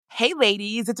Hey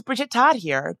ladies, it's Bridget Todd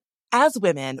here. As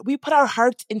women, we put our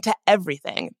hearts into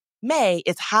everything. May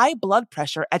is High Blood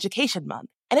Pressure Education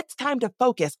Month, and it's time to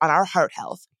focus on our heart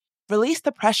health. Release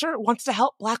the Pressure wants to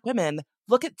help Black women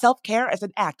look at self-care as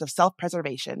an act of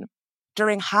self-preservation.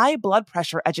 During High Blood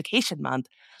Pressure Education Month,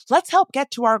 let's help get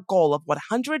to our goal of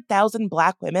 100,000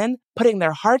 Black women putting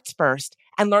their hearts first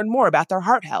and learn more about their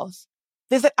heart health.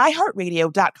 Visit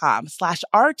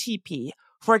iHeartRadio.com/RTP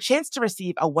for a chance to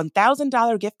receive a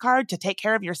 $1,000 gift card to take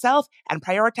care of yourself and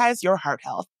prioritize your heart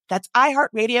health. That's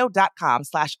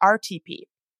iHeartRadio.com/RTP.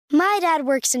 My dad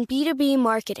works in B2B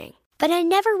marketing, but I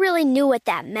never really knew what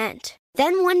that meant.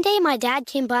 Then one day my dad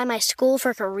came by my school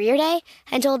for career day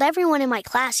and told everyone in my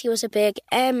class he was a big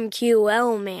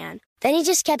MQL man. Then he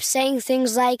just kept saying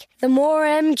things like, the more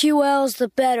MQLs, the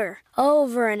better,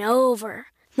 over and over.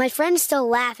 My friends still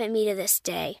laugh at me to this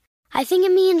day. I think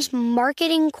it means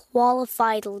marketing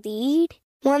qualified lead.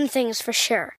 One thing's for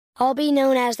sure. I'll be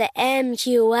known as the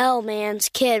MQL man's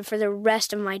kid for the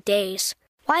rest of my days.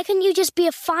 Why couldn't you just be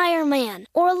a fireman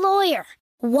or a lawyer?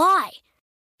 Why?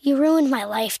 You ruined my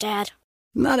life, Dad.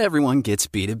 Not everyone gets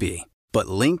B2B, but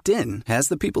LinkedIn has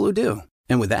the people who do.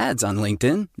 And with ads on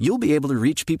LinkedIn, you'll be able to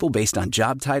reach people based on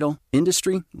job title,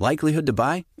 industry, likelihood to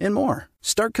buy, and more.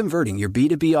 Start converting your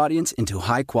B2B audience into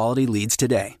high-quality leads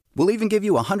today. We'll even give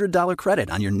you a $100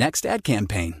 credit on your next ad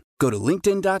campaign. Go to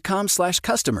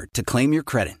linkedin.com/customer to claim your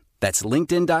credit. That's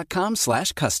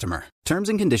linkedin.com/customer. Terms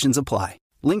and conditions apply.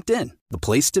 LinkedIn, the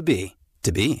place to be,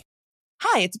 to be.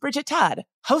 Hi, it's Bridget Todd,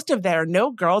 host of There Are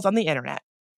No Girls on the Internet.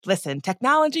 Listen,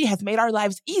 technology has made our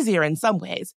lives easier in some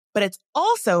ways, but it's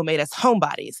also made us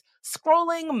homebodies,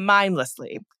 scrolling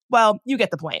mindlessly. Well, you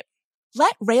get the point.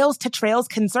 Let Rails to Trails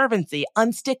Conservancy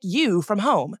unstick you from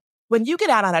home. When you get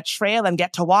out on a trail and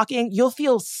get to walking, you'll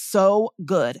feel so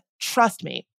good. Trust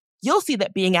me. You'll see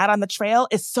that being out on the trail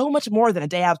is so much more than a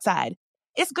day outside.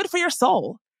 It's good for your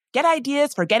soul. Get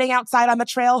ideas for getting outside on the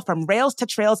trail from Rails to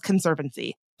Trails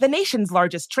Conservancy, the nation's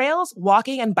largest trails,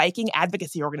 walking, and biking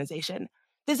advocacy organization.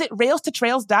 Visit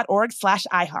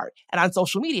railstotrails.org/iHeart and on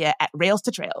social media at Rails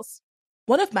to Trails.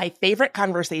 One of my favorite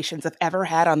conversations I've ever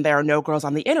had on There Are No Girls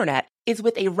on the Internet is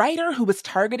with a writer who was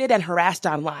targeted and harassed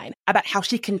online about how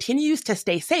she continues to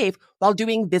stay safe while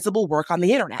doing visible work on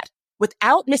the internet.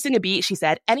 Without missing a beat, she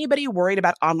said, anybody worried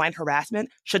about online harassment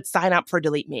should sign up for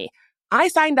Delete Me. I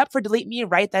signed up for Delete Me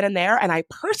right then and there, and I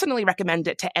personally recommend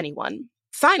it to anyone.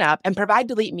 Sign up and provide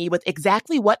Delete Me with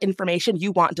exactly what information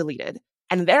you want deleted,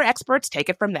 and their experts take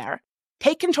it from there.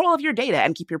 Take control of your data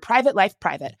and keep your private life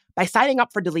private by signing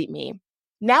up for Delete Me.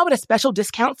 Now at a special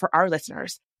discount for our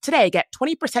listeners. Today, get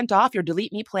 20% off your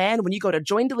Delete Me plan when you go to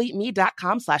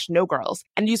joindeleteme.com/nogirls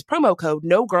and use promo code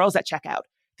NOGIRLS at checkout.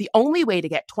 The only way to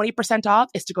get 20% off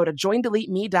is to go to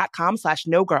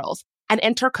joindeleteme.com/nogirls and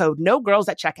enter code NOGIRLS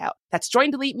at checkout. That's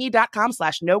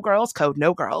joindeleteme.com/nogirls, code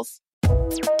NOGIRLS.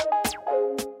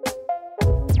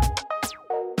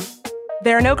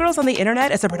 There Are No Girls on the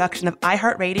Internet is a production of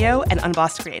iHeartRadio and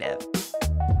Unbossed Creative.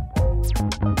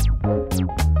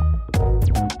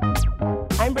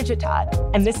 I'm Bridget Todd,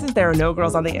 and this is There Are No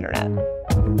Girls on the Internet.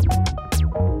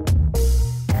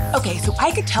 Okay, so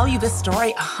I could tell you this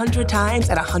story 100 times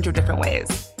in 100 different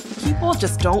ways. People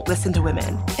just don't listen to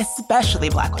women, especially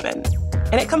Black women.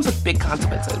 And it comes with big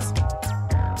consequences.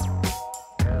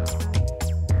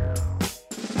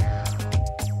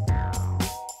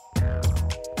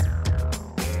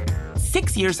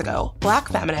 Six years ago, Black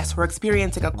feminists were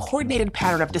experiencing a coordinated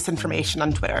pattern of disinformation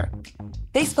on Twitter.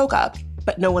 They spoke up,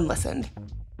 but no one listened.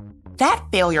 That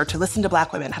failure to listen to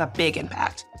Black women had a big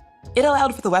impact. It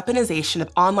allowed for the weaponization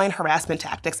of online harassment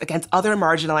tactics against other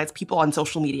marginalized people on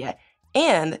social media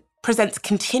and presents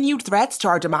continued threats to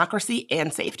our democracy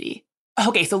and safety.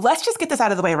 Okay, so let's just get this out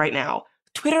of the way right now.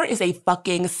 Twitter is a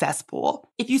fucking cesspool.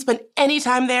 If you spend any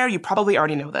time there, you probably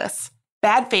already know this.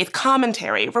 Bad faith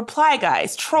commentary, reply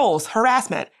guys, trolls,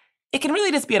 harassment. It can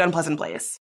really just be an unpleasant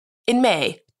place. In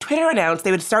May, Twitter announced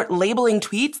they would start labeling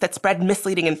tweets that spread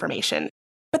misleading information.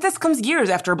 But this comes years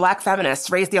after Black feminists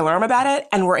raised the alarm about it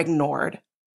and were ignored.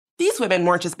 These women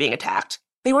weren't just being attacked.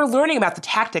 They were learning about the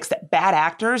tactics that bad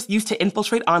actors use to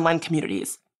infiltrate online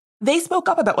communities. They spoke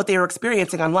up about what they were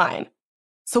experiencing online.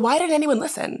 So why didn't anyone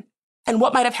listen? And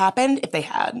what might have happened if they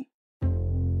had?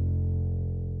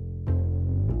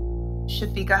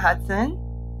 Shafika Hudson,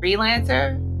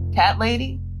 freelancer, cat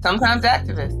lady, sometimes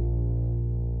activist.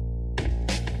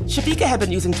 Shafika had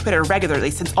been using Twitter regularly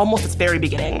since almost its very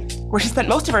beginning, where she spent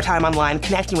most of her time online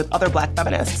connecting with other Black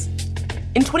feminists.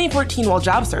 In 2014, while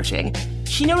job searching,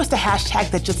 she noticed a hashtag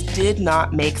that just did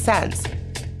not make sense.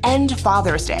 End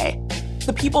Father's Day.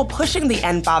 The people pushing the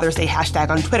End Father's Day hashtag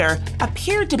on Twitter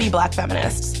appeared to be Black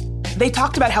feminists. They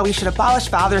talked about how we should abolish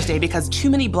Father's Day because too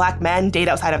many Black men date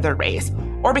outside of their race,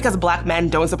 or because Black men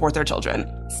don't support their children.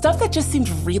 Stuff that just seemed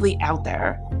really out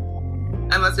there.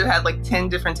 I must have had like 10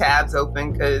 different tabs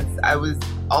open because I was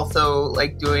also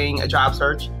like doing a job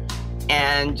search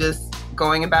and just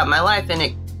going about my life.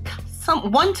 And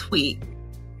one tweet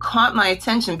caught my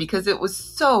attention because it was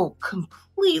so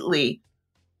completely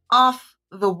off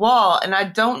the wall. And I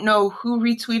don't know who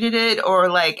retweeted it or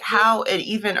like how it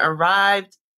even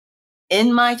arrived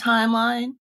in my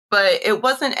timeline, but it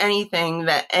wasn't anything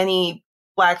that any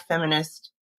Black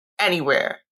feminist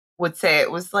anywhere would say.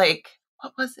 It was like,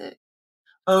 what was it?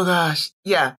 Oh gosh,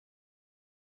 yeah.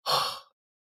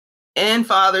 In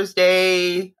Father's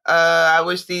Day, I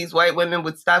wish these white women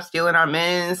would stop stealing our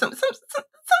men. Something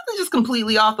just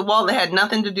completely off the wall that had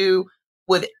nothing to do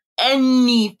with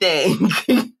anything.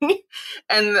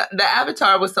 And the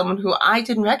avatar was someone who I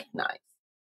didn't recognize.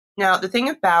 Now, the thing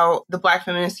about the Black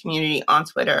feminist community on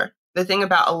Twitter, the thing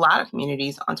about a lot of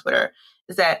communities on Twitter,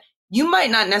 is that you might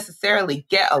not necessarily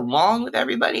get along with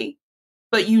everybody,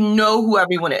 but you know who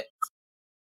everyone is.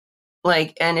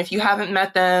 Like, and if you haven't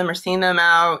met them or seen them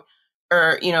out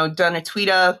or, you know, done a tweet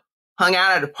up, hung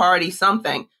out at a party,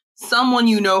 someone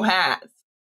you know has.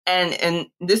 And in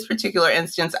this particular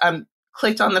instance, I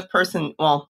clicked on the person,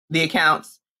 the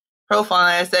account's profile,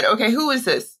 and I said, okay, who is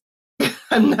this?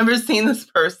 I've never seen this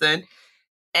person.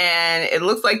 And it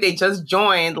looks like they just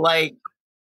joined like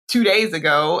 2 days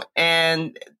ago.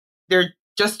 And they're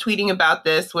just tweeting about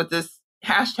this with this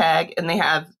hashtag. And they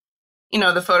have, you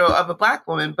know, the photo of a Black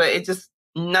woman, but it just,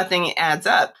 nothing adds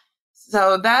up.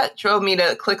 So that drove me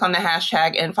to click on the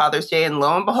hashtag End Father's Day. And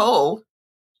lo and behold,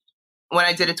 when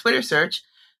I did a Twitter search,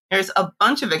 there's a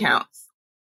bunch of accounts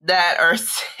that are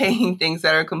saying things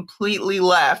that are completely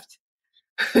left.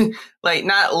 Like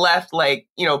not left, like,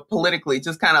 you know, politically,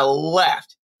 just kind of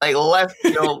left, like left,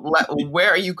 you know,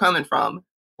 where are you coming from?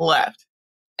 Left.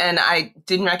 And I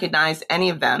didn't recognize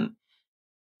any of them.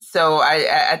 So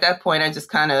at that point, I just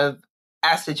kind of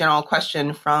asked a general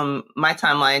question from my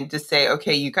timeline to say,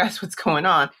 okay, you guys, what's going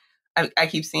on? I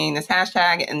keep seeing this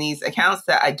hashtag and these accounts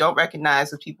that I don't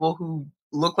recognize with people who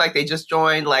look like they just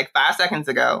joined like 5 seconds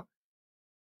ago.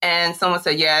 And someone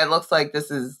said, yeah, it looks like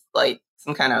this is like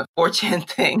some kind of 4chan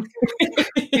thing.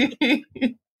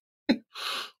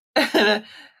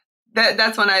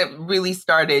 That's when I really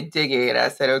started digging it. I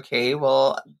said, okay,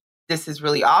 well, this is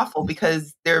really awful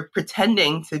because they're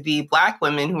pretending to be Black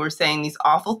women who are saying these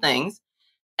awful things.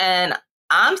 And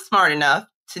I'm smart enough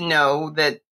to know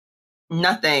that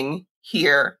nothing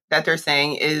here that they're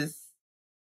saying is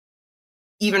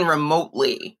even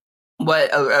remotely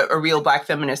what a real Black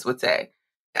feminist would say.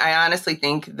 I honestly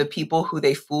think the people who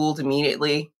they fooled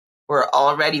immediately were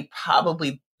already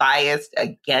probably biased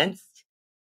against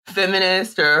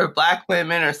feminists or Black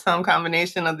women or some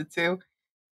combination of the two.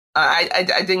 I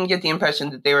didn't get the impression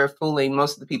that they were fooling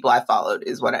most of the people I followed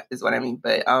is what I mean.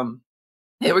 But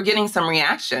they were getting some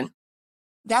reaction.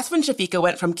 That's when Shafika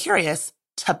went from curious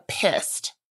to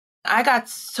pissed. I got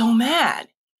so mad.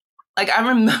 Like, I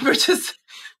remember just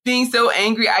being so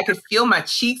angry. I could feel my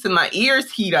cheeks and my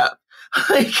ears heat up.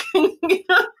 Like, you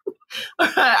know,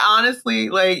 honestly,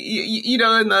 like, you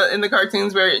know, in the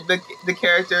cartoons where the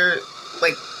character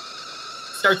like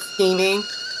starts steaming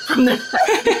from their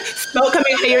smoke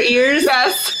coming out of your ears.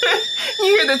 Yes,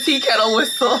 you hear the tea kettle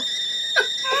whistle.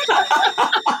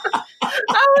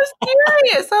 I was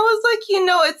serious. I was like, you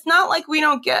know, it's not like we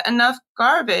don't get enough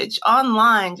garbage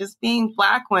online just being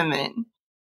Black women.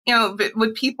 You know, but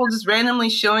with people just randomly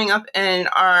showing up in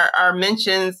our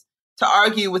mentions to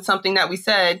argue with something that we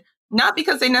said, not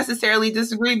because they necessarily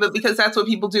disagree, but because that's what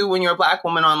people do when you're a Black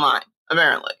woman online,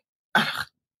 apparently.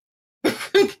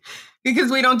 Because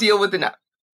we don't deal with enough.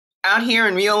 Out here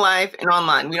in real life and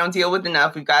online, we don't deal with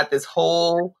enough. We've got this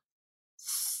whole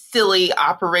silly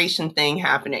operation thing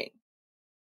happening.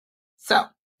 So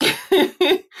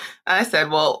I said,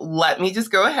 well, let me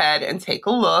just go ahead and take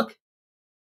a look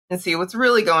and see what's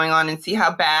really going on and see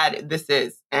how bad this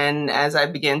is. And as I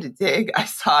began to dig, I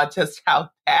saw just how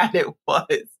bad it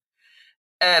was.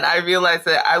 And I realized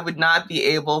that I would not be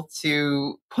able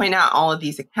to point out all of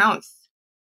these accounts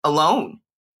alone.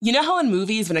 You know how in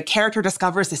movies, when a character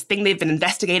discovers this thing they've been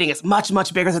investigating is much,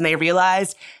 much bigger than they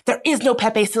realized, there is no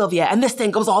Pepe Sylvia, and this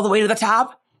thing goes all the way to the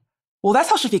top? Well, that's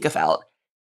how Shafika felt.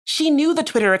 She knew the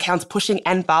Twitter accounts pushing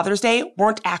End Father's Day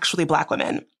weren't actually Black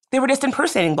women. They were just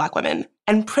impersonating Black women,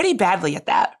 and pretty badly at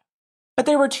that. But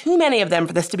there were too many of them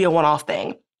for this to be a one-off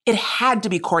thing. It had to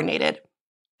be coordinated.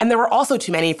 And there were also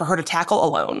too many for her to tackle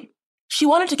alone. She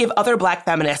wanted to give other Black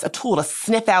feminists a tool to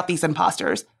sniff out these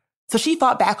imposters, so she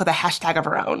fought back with a hashtag of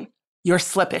her own. Your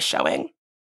slip is showing.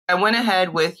 I went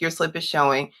ahead with your slip is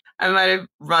showing. I might have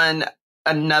run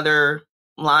another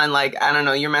line like, I don't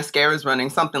know, your mascara is running,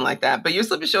 something like that. But your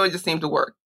slip is showing just seemed to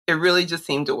work. It really just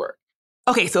seemed to work.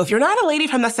 Okay, so if you're not a lady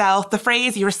from the South, the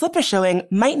phrase your slip is showing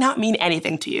might not mean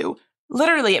anything to you.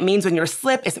 Literally, it means when your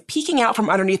slip is peeking out from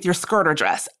underneath your skirt or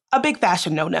dress. A big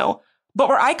fashion no-no. But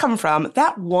where I come from,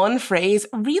 that one phrase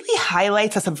really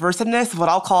highlights the subversiveness of what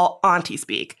I'll call auntie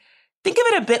speak. Think of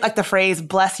it a bit like the phrase,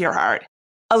 bless your heart.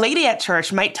 A lady at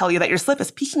church might tell you that your slip is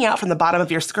peeking out from the bottom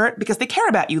of your skirt because they care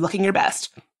about you looking your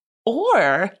best.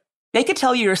 Or they could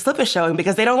tell you your slip is showing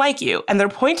because they don't like you, and they're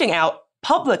pointing out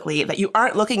publicly that you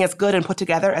aren't looking as good and put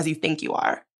together as you think you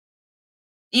are.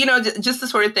 You know, just the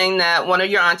sort of thing that one of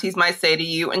your aunties might say to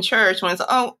you in church when it's,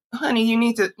 oh, honey, you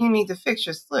need to fix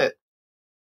your slip.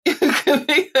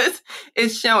 Because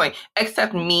it's showing,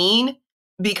 except mean,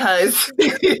 because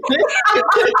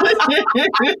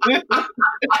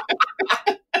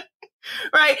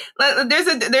right,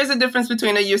 there's a difference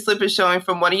between your slip is showing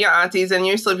from one of your aunties and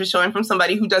your slip is showing from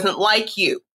somebody who doesn't like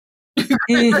you.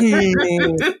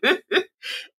 Mm-hmm.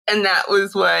 And that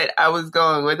was what I was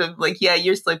going with. Like, yeah,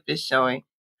 your slip is showing.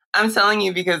 I'm telling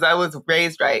you because I was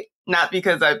raised right, not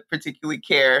because I particularly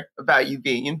care about you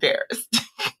being embarrassed.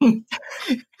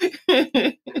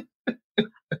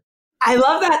 I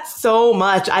love that so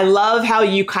much. I love how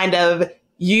you kind of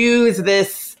use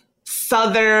this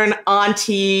Southern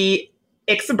auntie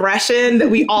expression that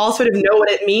we all sort of know what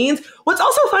it means. What's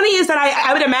also funny is that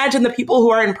I would imagine the people who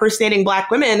are impersonating Black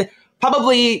women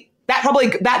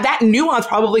that nuance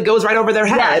probably goes right over their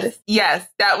head. Yes.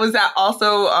 That was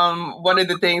also one of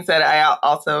the things that I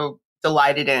also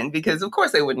delighted in, because of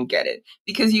course they wouldn't get it,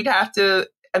 because you have to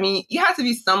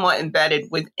be somewhat embedded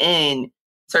within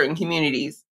certain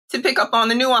communities to pick up on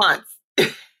the nuance.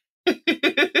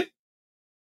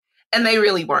 And they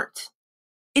really weren't.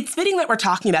 It's fitting that we're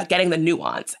talking about getting the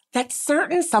nuance. That's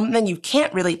certain something you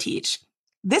can't really teach.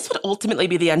 This would ultimately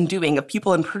be the undoing of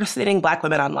people impersonating Black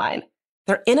women online.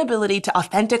 Their inability to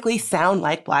authentically sound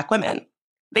like Black women.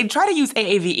 They'd try to use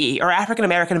AAVE, or African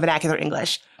American Vernacular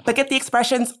English, but get the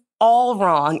expressions all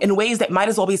wrong in ways that might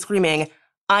as well be screaming,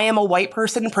 I am a white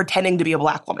person pretending to be a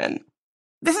Black woman.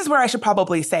 This is where I should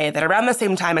probably say that around the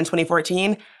same time in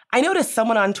 2014, I noticed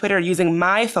someone on Twitter using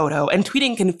my photo and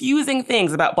tweeting confusing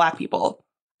things about Black people.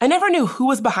 I never knew who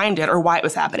was behind it or why it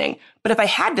was happening, but if I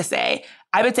had to say,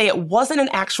 I would say it wasn't an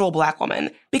actual Black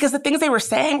woman, because the things they were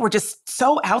saying were just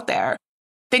so out there.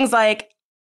 Things like,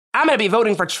 I'm going to be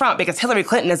voting for Trump because Hillary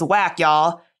Clinton is whack,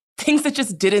 y'all. Things that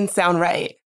just didn't sound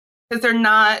right. Because they're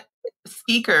not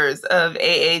speakers of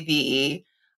AAVE.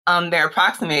 They're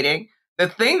approximating. The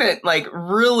thing that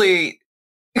really,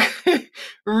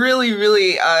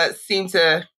 really seemed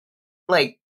to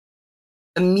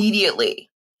immediately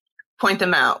point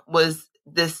them out was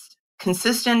this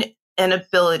consistent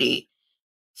inability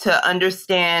to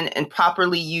understand and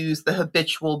properly use the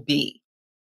habitual be.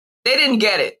 They didn't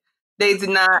get it. They did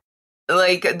not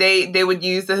they would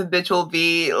use the habitual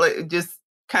be just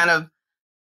kind of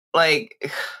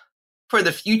for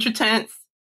the future tense.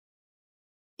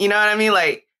 You know what I mean?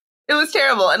 It was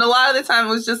terrible. And a lot of the time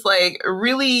it was just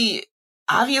really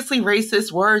obviously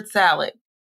racist word salad.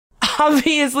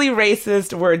 Obviously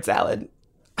racist word salad.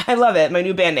 I love it. My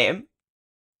new band name.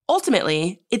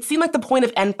 Ultimately, it seemed like the point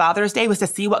of End Father's Day was to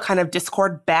see what kind of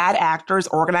discord bad actors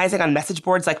organizing on message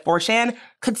boards like 4chan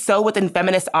could sow within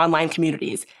feminist online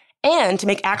communities, and to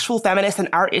make actual feminists and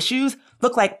our issues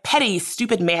look like petty,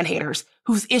 stupid man-haters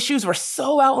whose issues were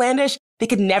so outlandish they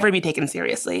could never be taken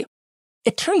seriously.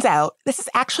 It turns out this is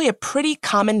actually a pretty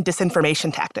common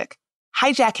disinformation tactic.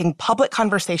 Hijacking public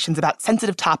conversations about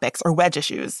sensitive topics or wedge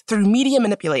issues through media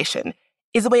manipulation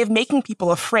is a way of making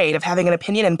people afraid of having an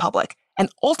opinion in public and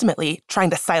ultimately trying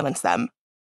to silence them.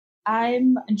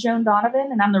 I'm Joan Donovan,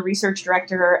 and I'm the research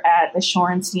director at the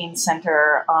Shorenstein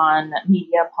Center on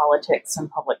Media, Politics, and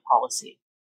Public Policy.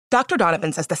 Dr.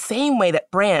 Donovan says the same way that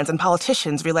brands and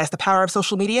politicians realize the power of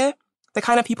social media, the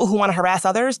kind of people who want to harass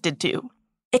others did too.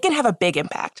 It can have a big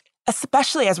impact,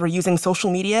 especially as we're using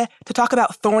social media to talk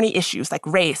about thorny issues like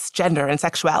race, gender, and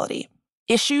sexuality.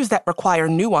 Issues that require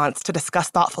nuance to discuss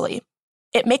thoughtfully.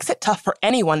 It makes it tough for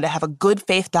anyone to have a good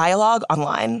faith dialogue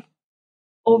online.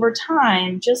 Over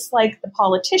time, just like the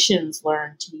politicians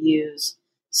learned to use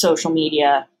social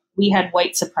media, we had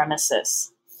white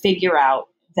supremacists figure out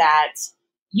that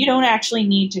you don't actually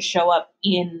need to show up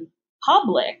in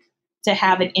public to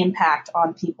have an impact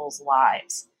on people's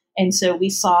lives. And so we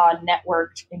saw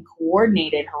networked and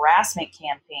coordinated harassment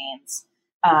campaigns.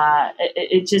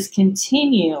 It just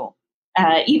continue,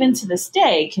 even to this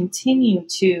day, continue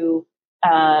to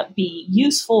be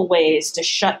useful ways to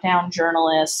shut down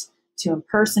journalists, to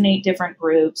impersonate different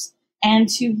groups, and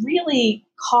to really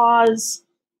cause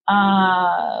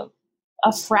a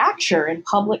fracture in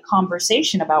public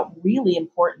conversation about really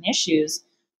important issues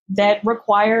that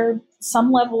require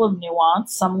some level of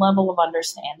nuance, some level of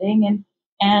understanding,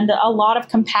 and a lot of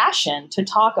compassion to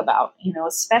talk about,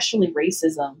 especially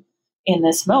racism in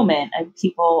this moment. And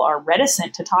people are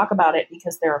reticent to talk about it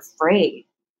because they're afraid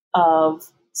of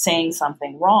saying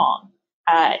something wrong,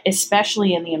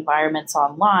 especially in the environments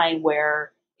online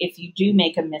where if you do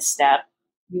make a misstep,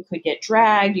 you could get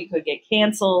dragged, you could get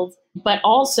canceled. But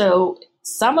also,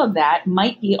 some of that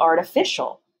might be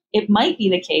artificial. It might be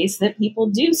the case that people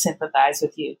do sympathize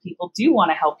with you. People do want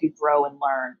to help you grow and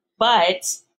learn.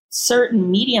 But certain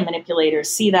media manipulators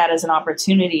see that as an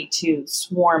opportunity to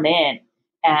swarm in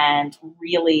and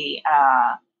really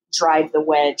drive the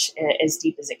wedge as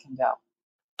deep as it can go.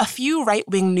 A few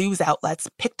right-wing news outlets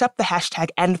picked up the hashtag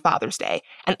End Father's Day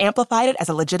and amplified it as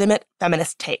a legitimate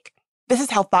feminist take. This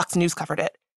is how Fox News covered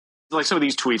it. Like some of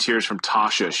these tweets here is from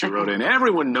Tasha. She wrote in,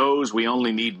 everyone knows we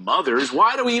only need mothers.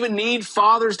 Why do we even need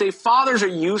Father's Day? Fathers are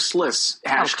useless.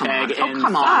 Hashtag End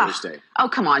Father's Day. Oh,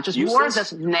 come on. Just Useless? more of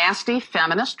this nasty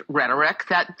feminist rhetoric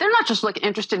that they're not just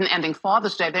interested in ending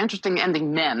Father's Day. They're interested in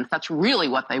ending men. That's really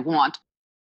what they want.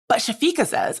 But Shafika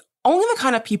says only the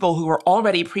kind of people who were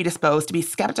already predisposed to be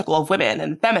skeptical of women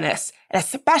and feminists, and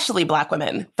especially Black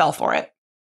women, fell for it.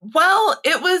 Well,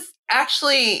 it was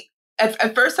actually...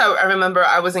 At first, I remember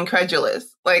I was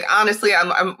incredulous. Like, honestly,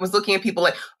 I was looking at people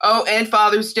like, oh, and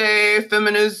Father's Day,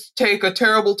 feminists take a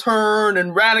terrible turn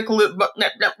and radical, blah, blah,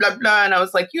 blah, blah. And I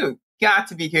was like, you got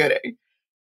to be kidding.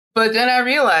 But then I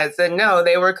realized that, no,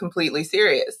 they were completely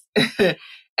serious. And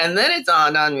then it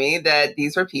dawned on me that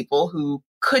these were people who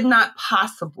could not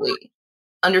possibly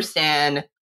understand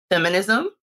feminism,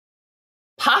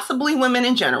 possibly women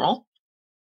in general,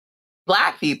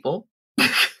 Black people,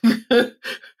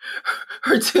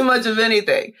 or too much of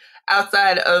anything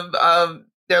outside of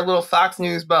their little Fox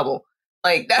News bubble.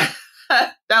 Like that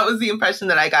was the impression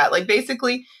that I got. Like,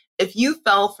 basically, if you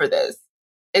fell for this,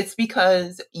 it's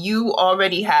because you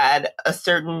already had a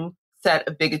certain set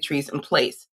of bigotries in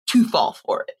place to fall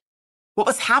for it. What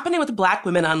was happening with Black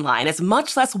women online is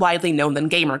much less widely known than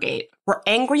Gamergate, where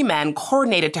angry men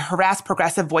coordinated to harass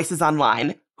progressive voices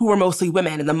online, who were mostly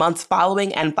women, in the months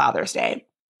following End Father's Day.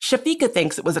 Shafika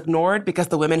thinks it was ignored because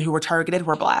the women who were targeted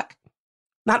were Black.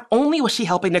 Not only was she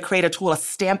helping to create a tool to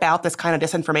stamp out this kind of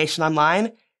disinformation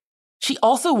online, she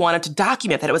also wanted to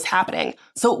document that it was happening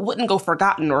so it wouldn't go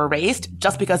forgotten or erased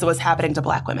just because it was happening to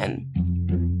Black women.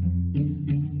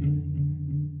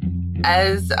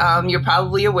 As you're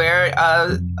probably aware,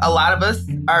 a lot of us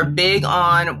are big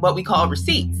on what we call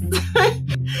receipts.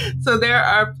 So there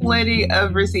are plenty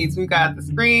of receipts. We've got the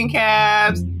screen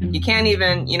caps. You can't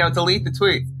even, delete the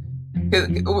tweets.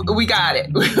 We got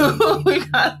it. We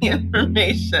got the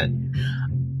information.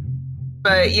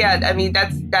 But yeah, I mean,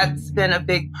 that's been a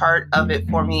big part of it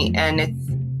for me. And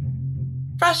it's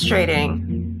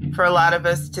frustrating for a lot of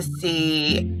us to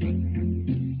see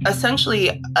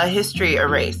essentially a history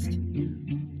erased.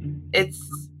 It's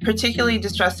particularly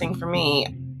distressing for me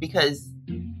because,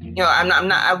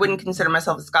 I wouldn't consider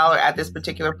myself a scholar at this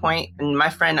particular point. And my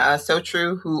friend, So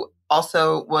True, who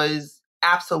also was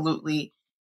absolutely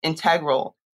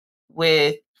integral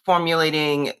with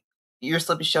formulating Your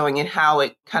Slip is Showing and how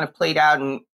it kind of played out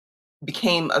and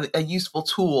became a useful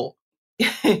tool.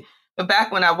 But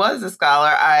back when I was a scholar,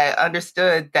 I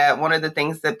understood that one of the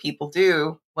things that people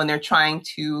do when they're trying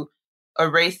to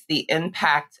erase the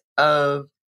impact of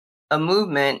a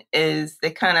movement is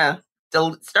they kind of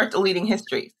start deleting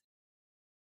histories.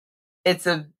 It's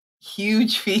a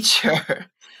huge feature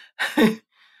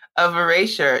of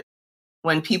erasure.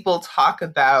 When people talk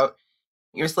about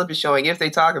Your Slip is Showing, if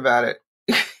they talk about it,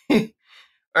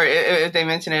 or if they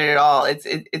mention it at all,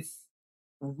 it's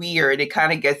weird. It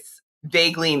kind of gets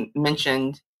vaguely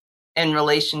mentioned in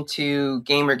relation to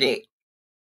Gamergate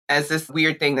as this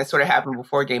weird thing that sort of happened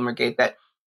before Gamergate that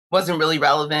wasn't really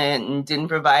relevant and didn't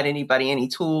provide anybody any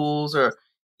tools, or,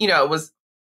 it was,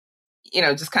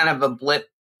 just kind of a blip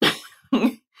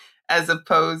as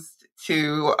opposed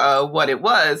to what it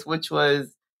was, which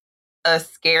was a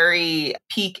scary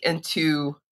peek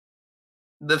into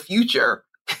the future.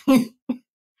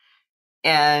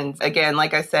 And again,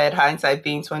 like I said, hindsight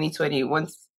being 2020,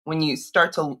 when you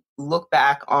start to look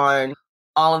back on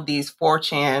all of these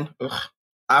 4chan,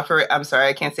 I'm sorry,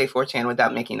 I can't say 4chan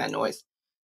without making that noise.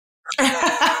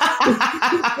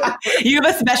 You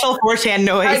have a special 4chan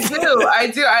noise. I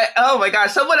do. Oh my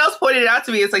gosh. Someone else pointed it out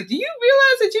to me. It's like, do you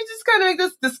realize that you just kind of make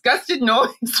this disgusted noise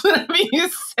whenever you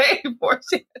say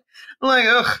 4chan? I'm like,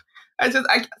 ugh.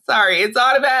 Sorry, it's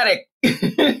automatic.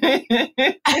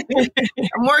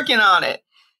 I'm working on it.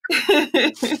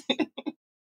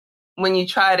 When you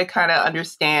try to kind of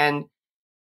understand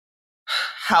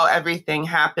how everything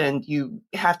happened, you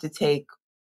have to take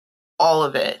all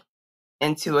of it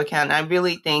into account. I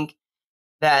really think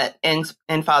that in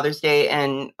Father's Day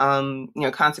and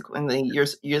consequently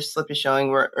your slip is showing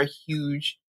were a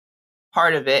huge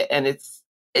part of it, and it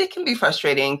can be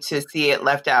frustrating to see it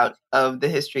left out of the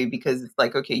history because it's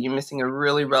like, okay, you're missing a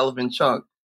really relevant chunk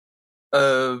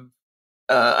of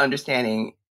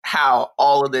understanding how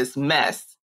all of this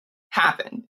mess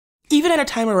happened. Even at a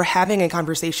time where we're having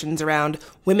conversations around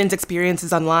women's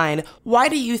experiences online, why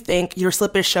do you think your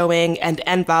slip is showing and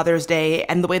End Father's Day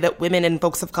and the way that women and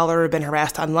folks of color have been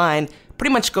harassed online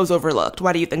pretty much goes overlooked?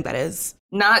 Why do you think that is?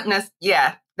 And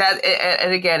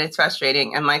again, it's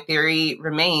frustrating. And my theory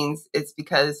remains it's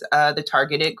because the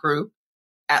targeted group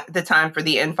at the time for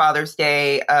the End Father's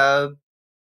Day 4chan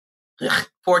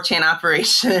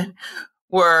operation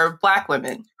were Black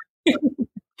women.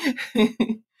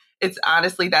 It's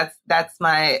honestly, I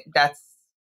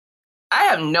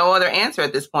have no other answer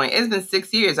at this point. It's been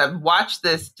 6 years. I've watched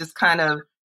this just kind of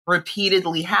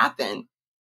repeatedly happen.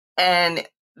 And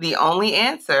the only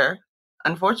answer,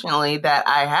 unfortunately, that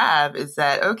I have is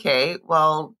that, okay,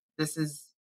 well, this is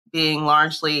being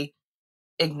largely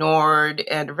ignored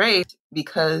and erased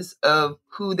because of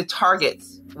who the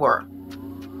targets were.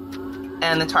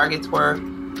 And the targets were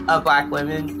Black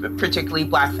women, particularly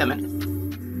Black feminists.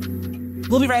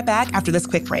 We'll be right back after this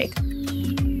quick break.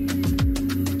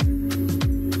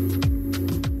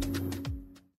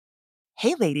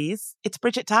 Hey ladies, it's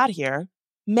Bridget Todd here.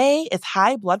 May is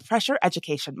High Blood Pressure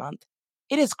Education Month.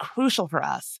 It is crucial for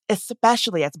us,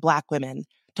 especially as Black women,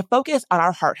 to focus on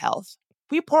our heart health.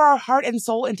 We pour our heart and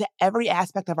soul into every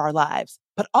aspect of our lives,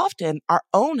 but often our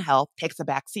own health takes a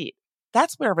back seat.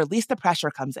 That's where Release the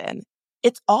Pressure comes in.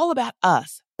 It's all about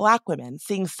us, Black women,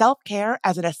 seeing self-care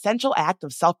as an essential act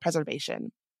of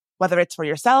self-preservation. Whether it's for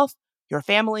yourself, your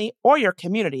family, or your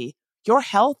community, your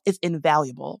health is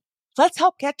invaluable. Let's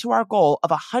help get to our goal of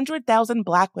 100,000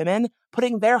 Black women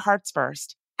putting their hearts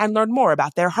first and learn more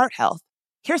about their heart health.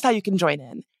 Here's how you can join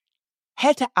in.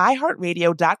 Head to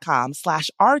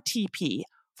iHeartRadio.com/RTP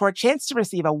for a chance to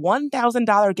receive a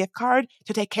 $1,000 gift card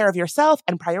to take care of yourself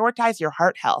and prioritize your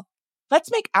heart health. Let's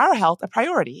make our health a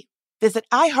priority. Visit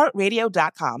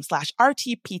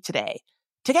iHeartRadio.com/RTP today.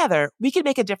 Together, we can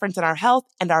make a difference in our health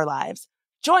and our lives.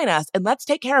 Join us and let's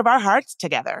take care of our hearts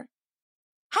together.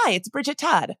 Hi, it's Bridget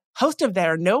Todd, host of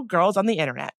There Are No Girls on the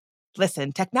Internet.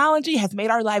 Listen, technology has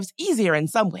made our lives easier in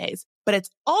some ways, but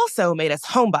it's also made us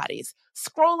homebodies,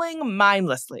 scrolling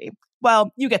mindlessly.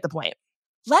 Well, you get the point.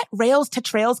 Let Rails to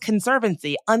Trails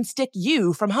Conservancy unstick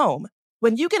you from home.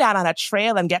 When you get out on a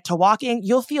trail and get to walking,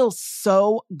 you'll feel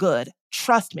so good.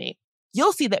 Trust me.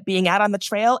 You'll see that being out on the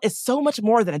trail is so much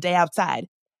more than a day outside.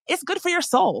 It's good for your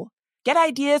soul. Get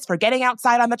ideas for getting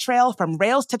outside on the trail from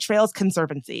Rails to Trails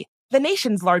Conservancy, the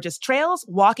nation's largest trails,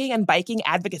 walking, and biking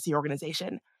advocacy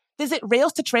organization. Visit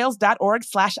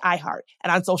railstotrails.org/iHeart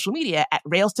and on social media at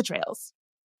Rails to Trails.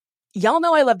 Y'all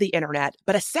know I love the internet,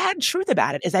 but a sad truth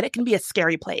about it is that it can be a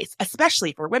scary place,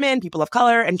 especially for women, people of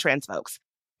color, and trans folks.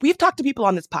 We've talked to people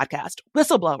on this podcast,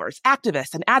 whistleblowers,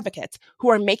 activists, and advocates who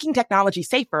are making technology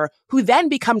safer, who then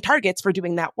become targets for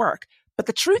doing that work. But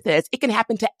the truth is, it can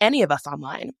happen to any of us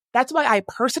online. That's why I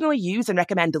personally use and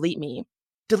recommend Delete Me.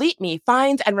 Delete Me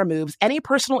finds and removes any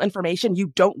personal information you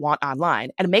don't want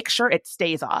online and makes sure it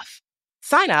stays off.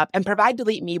 Sign up and provide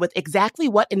Delete Me with exactly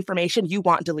what information you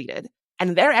want deleted,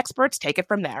 and their experts take it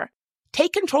from there.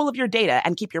 Take control of your data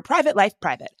and keep your private life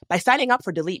private by signing up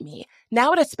for Delete Me,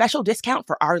 now at a special discount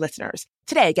for our listeners.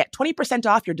 Today, get 20%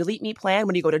 off your Delete Me plan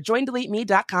when you go to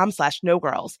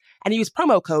joindeleteme.com/nogirls and use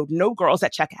promo code NOGIRLS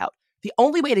at checkout. The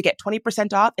only way to get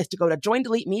 20% off is to go to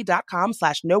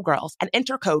joindeleteme.com/nogirls and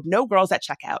enter code NOGIRLS at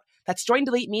checkout. That's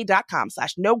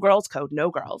joindeleteme.com/nogirls, code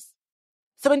NOGIRLS.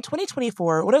 So in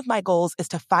 2024, one of my goals is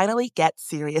to finally get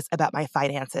serious about my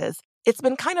finances. It's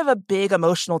been kind of a big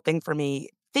emotional thing for me.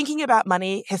 Thinking about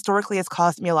money historically has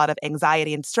caused me a lot of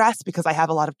anxiety and stress because I have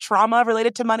a lot of trauma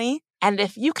related to money. And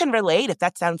if you can relate, if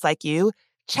that sounds like you,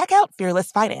 check out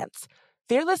Fearless Finance.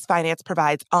 Fearless Finance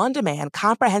provides on-demand,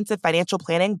 comprehensive financial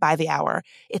planning by the hour.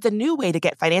 It's a new way to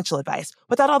get financial advice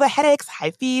without all the headaches,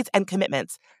 high fees, and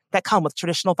commitments that come with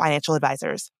traditional financial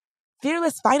advisors.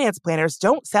 Fearless Finance planners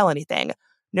don't sell anything.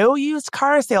 No used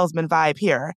car salesman vibe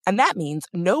here. And that means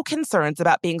no concerns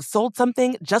about being sold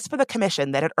something just for the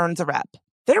commission that it earns a rep.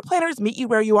 Their planners meet you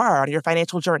where you are on your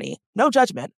financial journey. No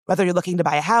judgment. Whether you're looking to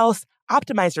buy a house,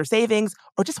 optimize your savings,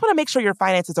 or just want to make sure your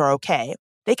finances are okay,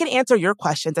 They can answer your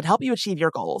questions and help you achieve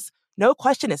your goals. No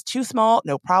question is too small,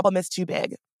 no problem is too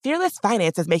big. Fearless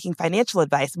Finance is making financial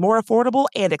advice more affordable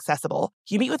and accessible.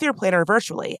 You meet with your planner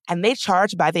virtually, and they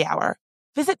charge by the hour.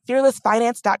 Visit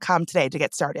fearlessfinance.com today to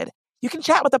get started. You can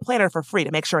chat with a planner for free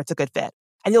to make sure it's a good fit.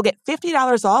 And you'll get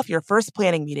 $50 off your first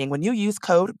planning meeting when you use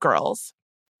code GIRLS.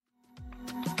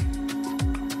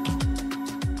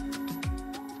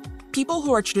 People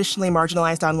who are traditionally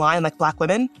marginalized online, like Black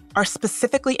women, are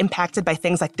specifically impacted by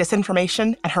things like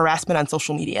disinformation and harassment on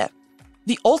social media.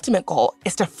 The ultimate goal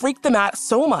is to freak them out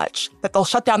so much that they'll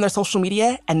shut down their social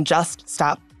media and just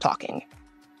stop talking.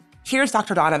 Here's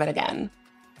Dr. Donovan again.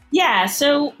 Yeah,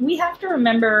 so we have to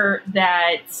remember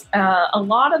that a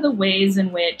lot of the ways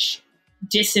in which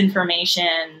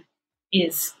disinformation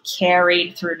is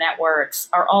carried through networks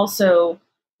are also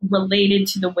related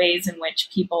to the ways in which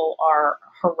people are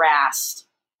harassed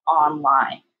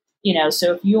online. You know,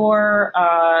 so if you're,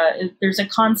 there's a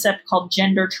concept called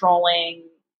gender trolling.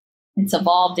 It's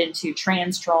evolved into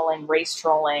trans trolling, race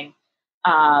trolling,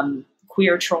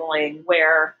 queer trolling,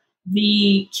 where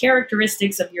the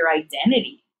characteristics of your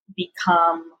identity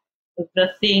become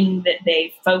the thing that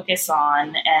they focus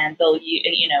on, and there'll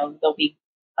be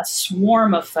a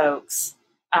swarm of folks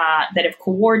that have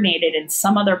coordinated in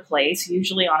some other place,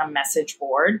 usually on a message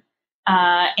board,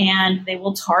 and they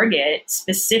will target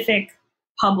specific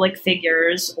public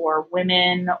figures or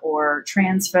women or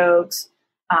trans folks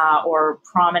or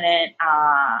prominent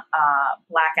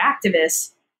Black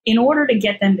activists in order to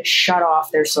get them to shut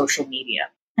off their social media.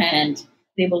 And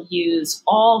they will use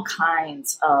all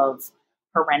kinds of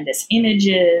horrendous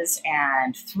images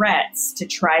and threats to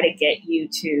try to get you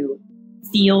to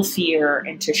feel fear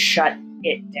and to shut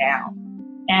it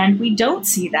down. And we don't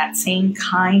see that same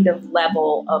kind of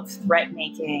level of threat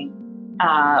making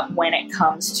when it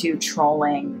comes to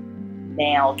trolling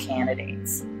male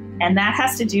candidates. And that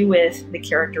has to do with the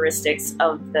characteristics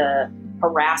of the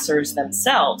harassers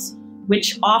themselves,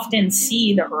 which often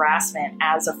see the harassment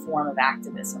as a form of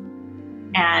activism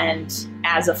and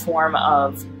as a form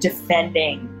of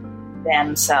defending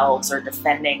themselves or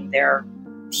defending their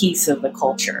piece of the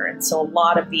culture. And so a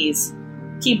lot of these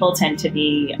people tend to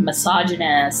be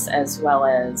misogynist as well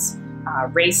as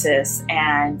racist,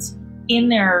 and in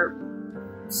their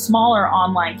smaller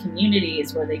online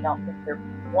communities where they don't think they're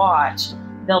being watched,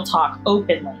 they'll talk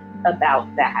openly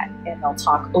about that, and they'll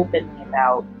talk openly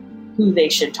about who they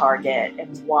should target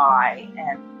and why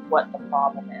and what the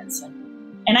problem is.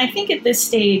 And I think at this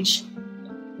stage,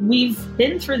 we've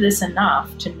been through this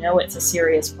enough to know it's a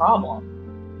serious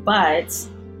problem, but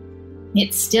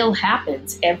it still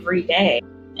happens every day.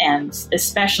 And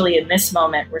especially in this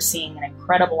moment, we're seeing an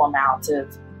incredible amount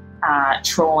of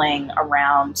trolling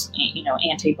around,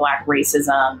 anti-Black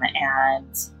racism.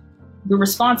 And the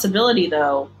responsibility,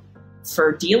 though,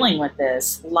 for dealing with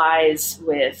this lies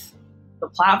with the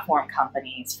platform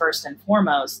companies, first and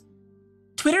foremost.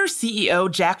 Twitter CEO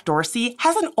Jack Dorsey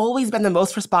hasn't always been the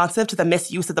most responsive to the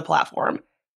misuse of the platform.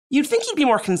 You'd think he'd be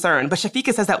more concerned, but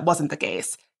Shafika says that wasn't the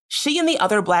case. She and the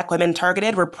other Black women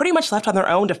targeted were pretty much left on their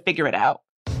own to figure it out.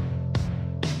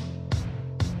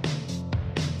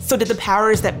 So did the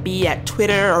powers that be at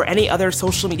Twitter or any other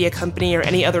social media company or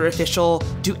any other official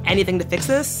do anything to fix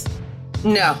this?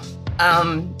 No.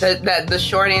 The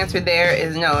short answer there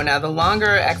is no. Now, the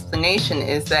longer explanation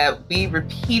is that we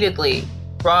repeatedly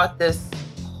brought this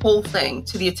whole thing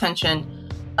to the attention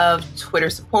of Twitter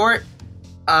support,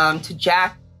 to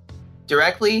Jack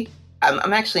directly.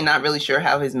 I'm actually not really sure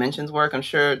how his mentions work. I'm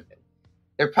sure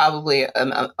they're probably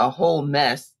a whole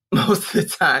mess most of the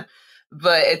time.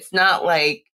 But it's not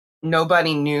like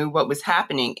nobody knew what was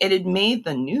happening. It had made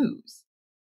the news.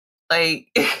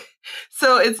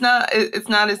 So it's not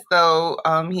as though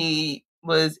he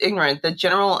was ignorant. The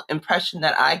general impression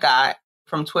that I got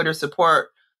from Twitter support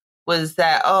was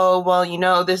that,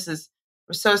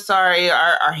 we're so sorry,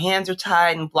 our hands are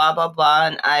tied and blah, blah, blah.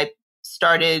 And I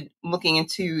started looking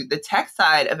into the tech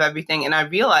side of everything, and I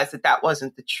realized that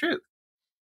wasn't the truth.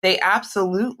 They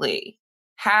absolutely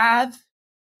have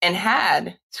and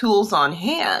had tools on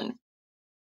hand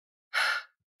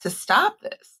to stop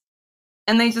this.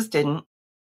 And they just didn't.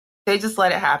 They just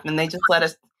let it happen. They just let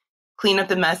us clean up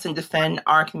the mess and defend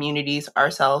our communities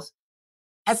ourselves.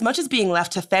 As much as being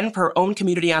left to fend for her own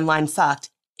community online sucked,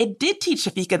 it did teach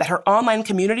Shafika that her online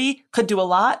community could do a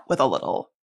lot with a little.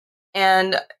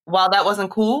 And while that wasn't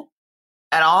cool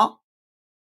at all,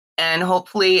 and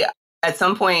hopefully at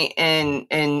some point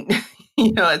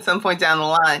at some point down the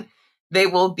line, they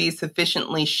will be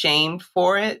sufficiently shamed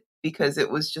for it because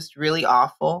it was just really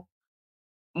awful.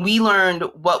 We learned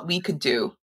what we could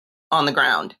do on the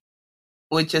ground.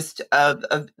 with just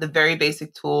the very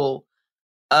basic tool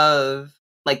of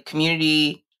like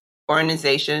community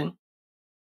organization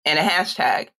and a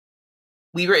hashtag,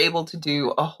 we were able to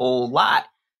do a whole lot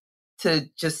to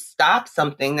just stop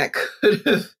something that could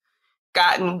have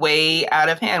gotten way out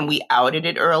of hand. We outed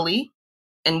it early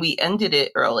and we ended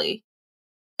it early.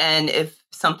 And if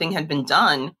something had been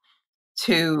done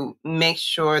to make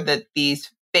sure that these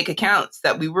fake accounts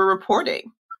that we were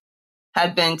reporting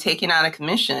had been taken out of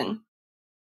commission,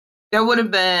 there would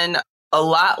have been a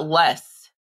lot less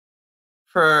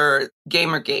for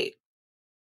Gamergate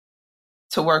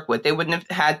to work with. They wouldn't have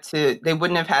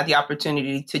had the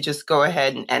opportunity to just go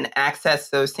ahead and access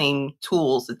those same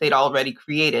tools that they'd already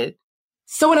created.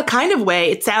 So in a kind of way,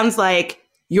 it sounds like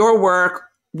your work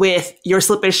with Your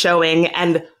Slip is Showing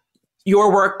and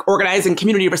your work organizing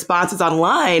community responses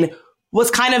online was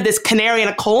kind of this canary in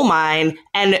a coal mine.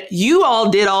 And you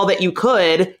all did all that you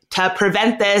could to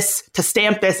prevent this, to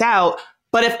stamp this out.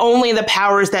 But if only the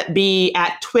powers that be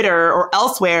at Twitter or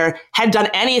elsewhere had done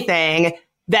anything,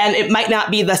 then it might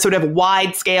not be the sort of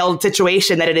wide-scale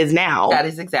situation that it is now. That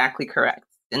is exactly correct.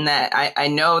 And that I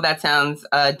know that sounds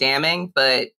damning,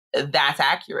 but that's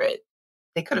accurate.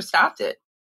 They could have stopped it.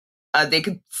 They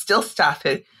could still stop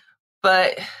it.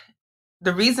 But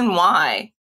the reason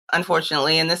why,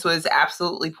 unfortunately, and this was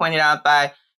absolutely pointed out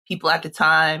by people at the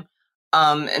time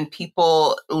and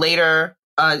people later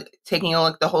taking a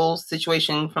look at the whole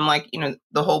situation from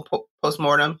the whole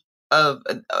postmortem of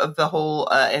the whole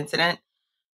incident.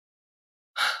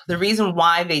 The reason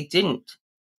why they didn't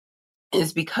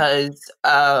is because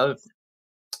the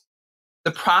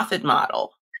profit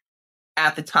model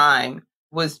at the time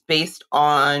was based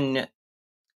on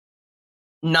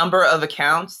number of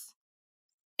accounts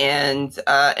and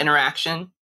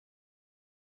interaction.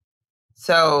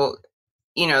 So,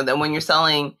 that when you're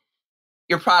selling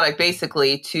your product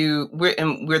basically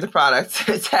we're the product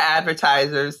to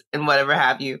advertisers and whatever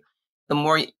have you, the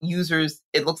more users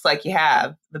it looks like you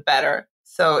have, the better.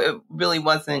 So it really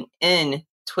wasn't in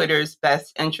Twitter's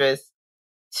best interest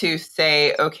to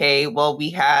say, okay, well, we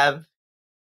have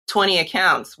 20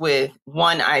 accounts with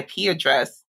one IP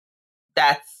address.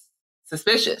 That's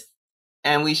suspicious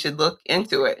and we should look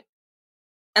into it.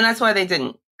 And that's why they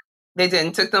didn't. They didn't.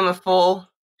 It took them a full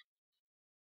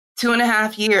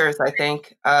 2.5 years, I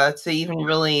think, to even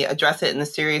really address it in a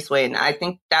serious way. And I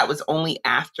think that was only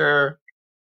after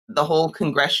the whole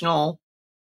congressional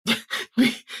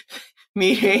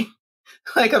meeting.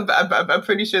 Like, I'm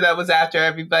pretty sure that was after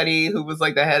everybody who was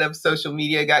like the head of social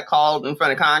media got called in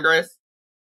front of Congress.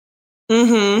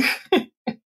 Mm-hmm.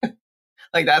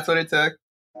 Like, that's what it took.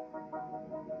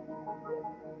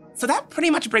 So that pretty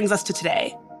much brings us to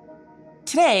today.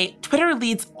 Today, Twitter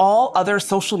leads all other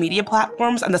social media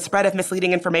platforms on the spread of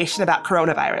misleading information about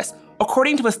coronavirus,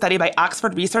 according to a study by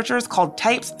Oxford researchers called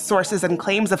Types, Sources, and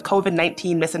Claims of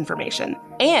COVID-19 Misinformation.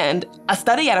 And a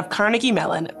study out of Carnegie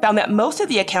Mellon found that most of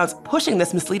the accounts pushing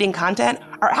this misleading content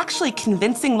are actually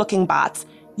convincing-looking bots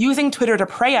using Twitter to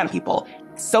prey on people,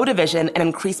 sow division, and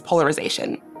increase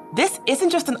polarization. This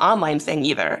isn't just an online thing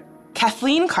either.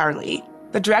 Kathleen Carley,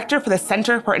 the director for the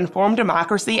Center for Informed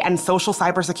Democracy and Social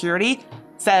Cybersecurity,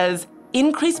 says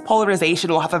increased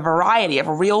polarization will have a variety of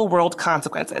real-world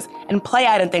consequences and play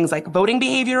out in things like voting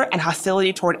behavior and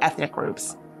hostility toward ethnic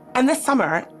groups. And this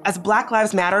summer, as Black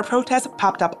Lives Matter protests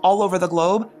popped up all over the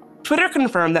globe, Twitter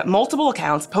confirmed that multiple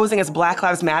accounts posing as Black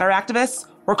Lives Matter activists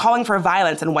were calling for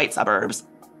violence in white suburbs.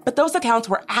 But those accounts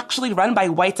were actually run by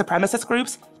white supremacist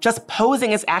groups just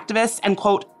posing as activists and,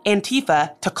 quote,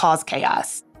 Antifa to cause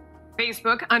chaos.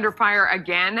 Facebook under fire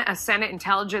again. A Senate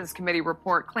Intelligence Committee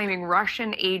report claiming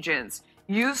Russian agents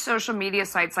used social media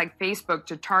sites like Facebook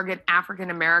to target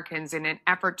African Americans in an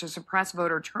effort to suppress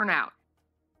voter turnout.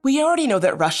 We already know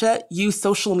that Russia used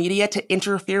social media to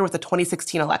interfere with the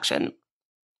 2016 election.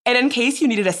 And in case you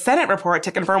needed a Senate report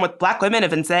to confirm what Black women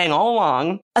have been saying all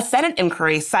along, a Senate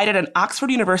inquiry cited an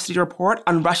Oxford University report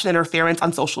on Russian interference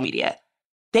on social media.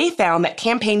 They found that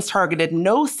campaigns targeted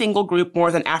no single group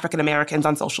more than African Americans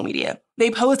on social media.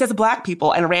 They posed as Black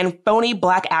people and ran phony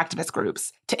Black activist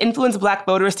groups to influence Black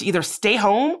voters to either stay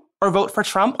home or vote for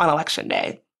Trump on Election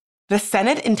Day. The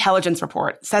Senate Intelligence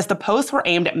Report says the posts were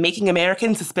aimed at making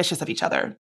Americans suspicious of each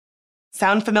other.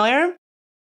 Sound familiar?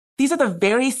 These are the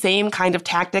very same kind of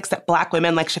tactics that Black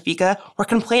women like Shafika were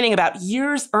complaining about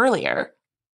years earlier.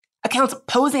 Accounts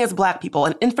posing as Black people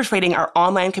and infiltrating our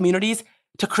online communities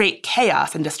to create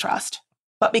chaos and distrust.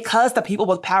 But because the people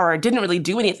with power didn't really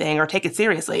do anything or take it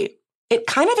seriously, it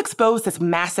kind of exposed this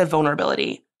massive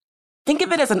vulnerability. Think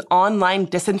of it as an online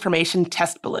disinformation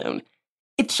test balloon.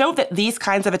 It showed that these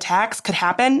kinds of attacks could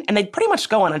happen and they'd pretty much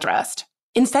go unaddressed.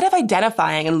 Instead of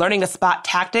identifying and learning to spot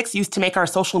tactics used to make our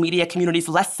social media communities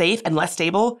less safe and less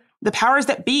stable, the powers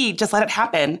that be just let it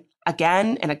happen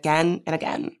again and again and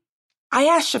again. I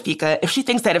asked Shafiqa if she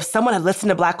thinks that if someone had listened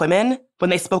to Black women when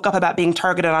they spoke up about being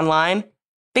targeted online,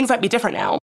 things might be different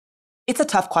now. It's a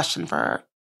tough question for her.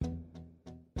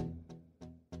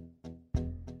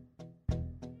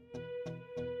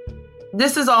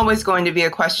 This is always going to be a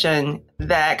question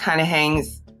that kind of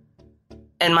hangs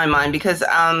in my mind because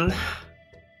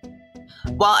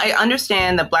while I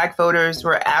understand that Black voters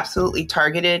were absolutely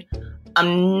targeted,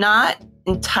 I'm not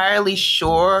entirely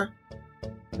sure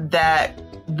that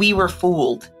we were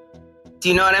fooled. Do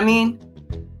you know what I mean?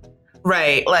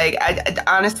 Right. Like, I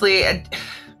honestly,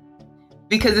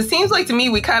 because it seems like to me,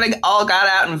 we kind of all got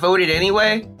out and voted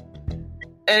anyway.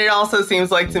 And it also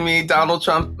seems like to me, Donald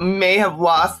Trump may have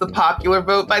lost the popular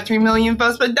vote by 3 million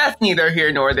votes, but that's neither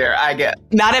here nor there, I guess.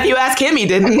 Not if you ask him, he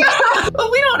didn't.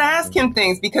 But we don't ask him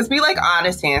things because we like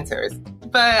honest answers.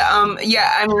 But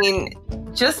yeah, I mean,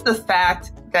 just the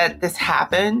fact that this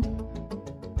happened,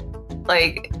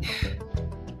 like,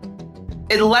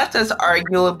 it left us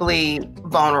arguably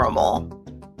vulnerable.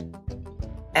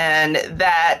 And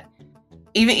that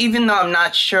even though I'm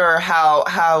not sure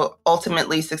how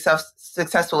ultimately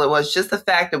successful it was, just the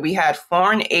fact that we had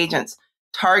foreign agents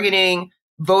targeting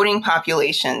voting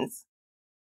populations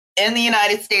in the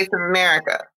United States of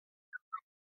America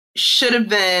should have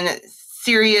been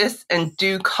serious and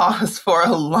due cause for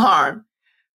alarm.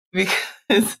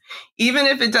 Because even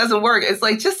if it doesn't work, it's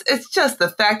just the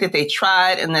fact that they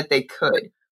tried and that they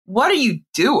could. What are you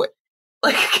doing?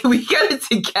 Like, can we get it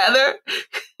together?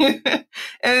 And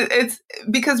it's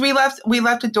because we left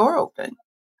the door open.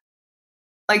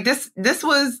 Like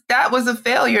that was a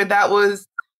failure. That was,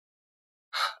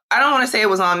 I don't want to say it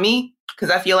was on me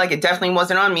because I feel like it definitely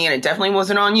wasn't on me and it definitely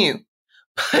wasn't on you,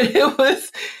 but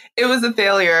it was a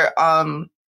failure on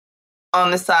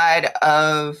the side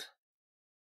of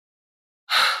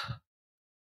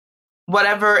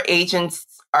whatever agents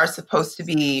are supposed to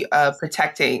be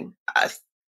protecting us.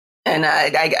 And I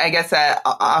guess that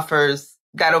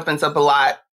opens up a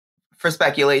lot for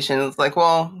speculation. It's like,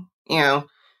 well, you know,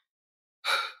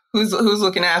 who's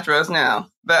looking after us now?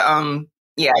 But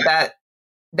yeah,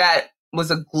 that was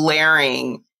a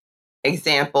glaring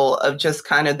example of just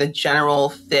kind of the general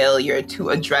failure to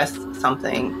address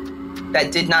something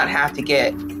that did not have to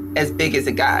get as big as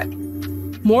it got.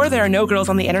 More There Are No Girls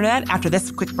on the Internet after this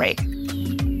quick break.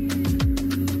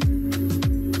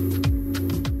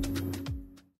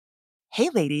 Hey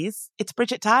ladies, it's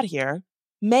Bridget Todd here.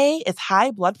 May is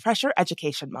High Blood Pressure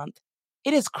Education Month.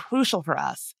 It is crucial for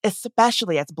us,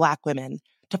 especially as Black women,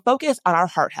 to focus on our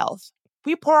heart health.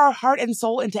 We pour our heart and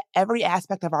soul into every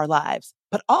aspect of our lives,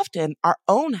 but often our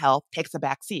own health takes a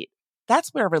back seat.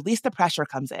 That's where Release the Pressure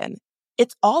comes in.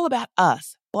 It's all about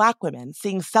us, Black women,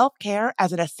 seeing self-care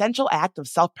as an essential act of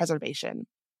self-preservation.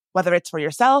 Whether it's for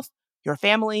yourself, your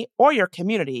family, or your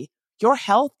community, your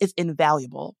health is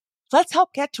invaluable. Let's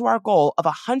help get to our goal of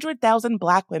 100,000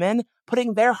 Black women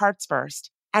putting their hearts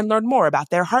first and learn more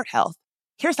about their heart health.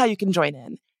 Here's how you can join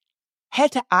in.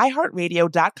 Head to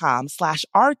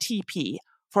iHeartRadio.com/RTP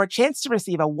for a chance to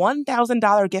receive a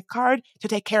 $1,000 gift card to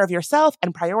take care of yourself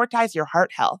and prioritize your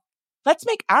heart health. Let's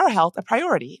make our health a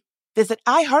priority. Visit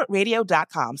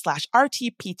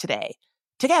iHeartRadio.com/RTP today.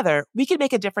 Together, we can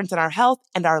make a difference in our health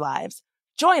and our lives.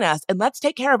 Join us and let's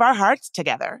take care of our hearts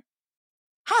together.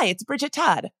 Hi, it's Bridget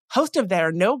Todd, host of There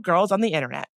Are No Girls on the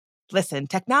Internet. Listen,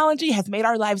 technology has made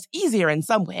our lives easier in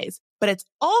some ways, but it's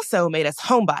also made us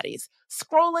homebodies,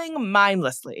 scrolling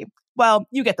mindlessly. Well,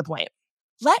 you get the point.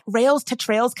 Let Rails to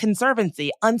Trails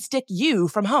Conservancy unstick you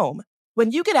from home.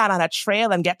 When you get out on a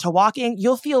trail and get to walking,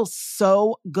 you'll feel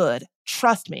so good.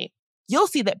 Trust me. You'll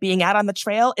see that being out on the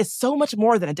trail is so much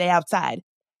more than a day outside.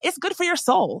 It's good for your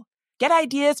soul. Get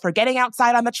ideas for getting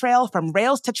outside on the trail from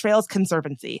Rails to Trails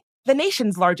Conservancy, the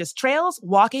nation's largest trails,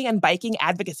 walking, and biking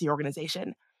advocacy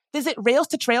organization. Visit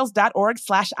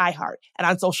railstotrails.org/iHeart and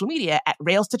on social media at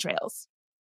Rails to Trails.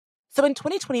 So in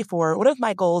 2024, one of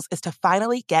my goals is to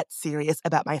finally get serious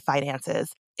about my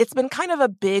finances. It's been kind of a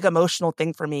big emotional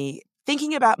thing for me.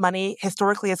 Thinking about money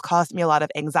historically has caused me a lot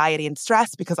of anxiety and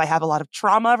stress because I have a lot of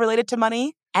trauma related to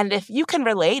money. And if you can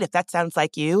relate, if that sounds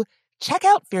like you, check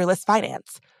out Fearless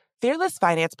Finance. Fearless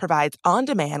Finance provides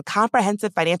on-demand,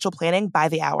 comprehensive financial planning by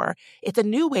the hour. It's a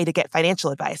new way to get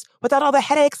financial advice without all the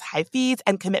headaches, high fees,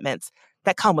 and commitments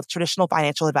that come with traditional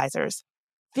financial advisors.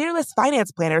 Fearless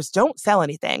Finance planners don't sell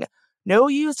anything. No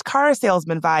used car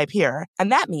salesman vibe here.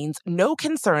 And that means no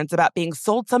concerns about being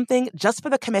sold something just for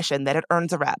the commission that it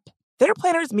earns a rep. Their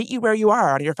planners meet you where you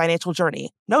are on your financial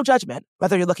journey. No judgment.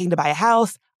 Whether you're looking to buy a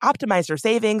house, optimize your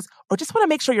savings, or just want to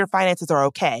make sure your finances are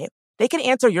okay, they can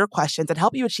answer your questions and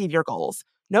help you achieve your goals.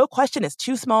 No question is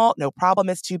too small, no problem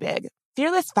is too big.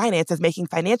 Fearless Finance is making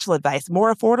financial advice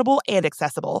more affordable and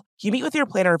accessible. You meet with your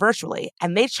planner virtually,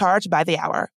 and they charge by the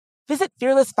hour. Visit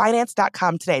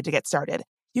fearlessfinance.com today to get started.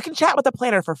 You can chat with a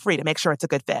planner for free to make sure it's a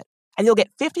good fit. And you'll get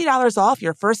 $50 off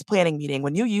your first planning meeting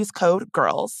when you use code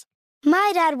GIRLS.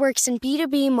 My dad works in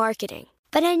B2B marketing,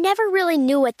 but I never really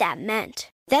knew what that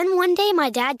meant. Then one day my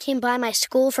dad came by my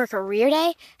school for career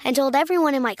day and told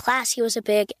everyone in my class he was a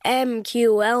big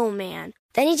MQL man.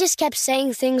 Then he just kept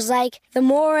saying things like, the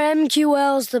more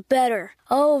MQLs, the better,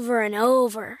 over and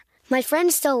over. My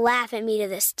friends still laugh at me to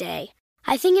this day.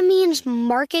 I think it means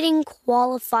marketing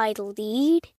qualified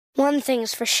lead. One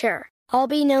thing's for sure, I'll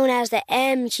be known as the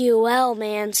MQL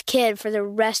man's kid for the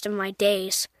rest of my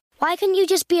days. Why couldn't you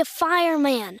just be a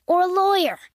fireman or a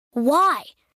lawyer? Why?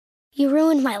 You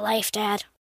ruined my life, Dad.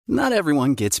 Not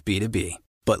everyone gets B2B,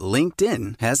 but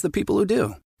LinkedIn has the people who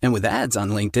do. And with ads on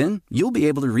LinkedIn, you'll be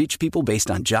able to reach people based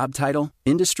on job title,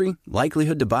 industry,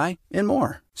 likelihood to buy, and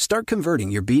more. Start converting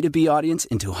your B2B audience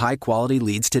into high-quality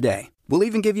leads today. We'll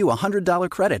even give you a $100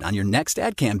 credit on your next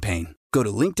ad campaign. Go to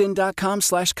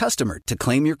linkedin.com/customer to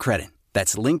claim your credit.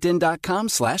 That's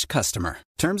linkedin.com/customer.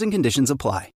 Terms and conditions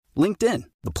apply. LinkedIn,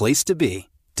 the place to be,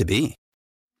 to be.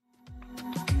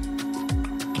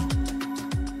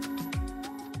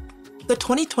 The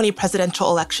 2020 presidential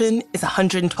election is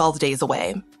 112 days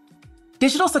away.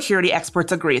 Digital security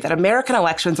experts agree that American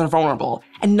elections are vulnerable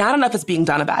and not enough is being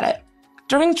done about it.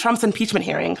 During Trump's impeachment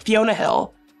hearing, Fiona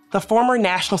Hill, the former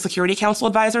National Security Council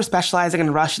advisor specializing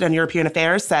in Russian and European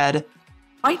affairs, said,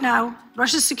 "Right now,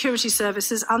 Russia's security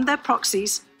services and their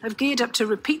proxies have geared up to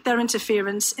repeat their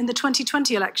interference in the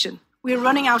 2020 election. We are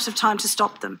running out of time to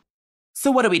stop them." So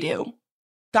what do?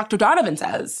 Dr. Donovan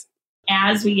says,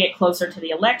 as we get closer to the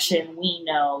election, we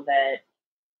know that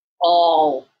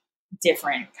all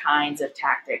different kinds of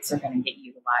tactics are going to get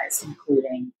utilized,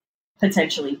 including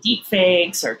potentially deep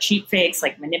fakes or cheap fakes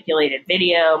like manipulated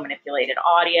video, manipulated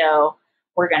audio.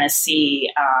 We're going to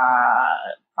see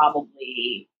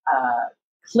probably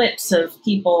clips of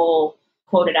people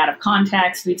quoted out of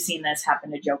context. We've seen this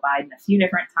happen to Joe Biden a few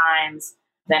different times.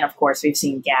 Then, of course, we've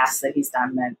seen gaffes that he's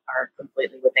done that are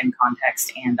completely within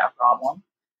context and a problem.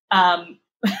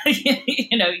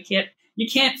 You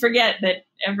can't forget that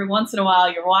every once in a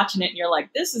while you're watching it and you're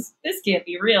like, this can't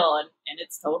be real, and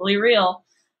it's totally real.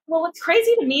 Well, what's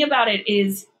crazy to me about it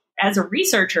is, as a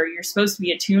researcher, you're supposed to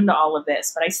be attuned to all of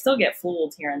this, but I still get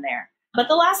fooled here and there. But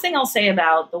the last thing I'll say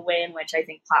about the way in which I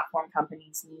think platform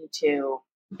companies need to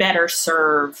better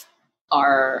serve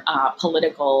our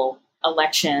political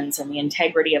elections and the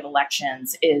integrity of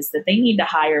elections is that they need to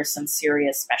hire some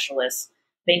serious specialists.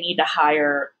 They need to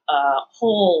hire a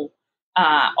whole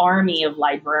army of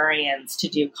librarians to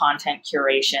do content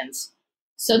curations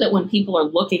so that when people are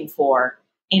looking for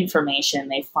information,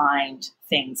 they find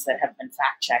things that have been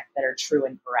fact-checked that are true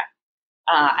and correct.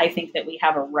 I think that we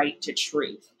have a right to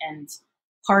truth. And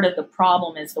part of the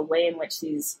problem is the way in which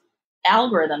these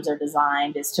algorithms are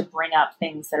designed is to bring up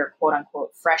things that are quote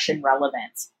unquote fresh and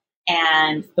relevant.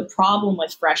 And the problem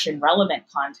with fresh and relevant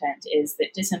content is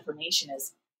that disinformation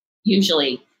is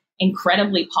usually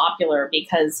incredibly popular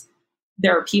because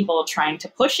there are people trying to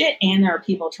push it and there are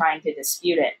people trying to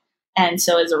dispute it. And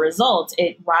so as a result,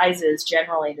 it rises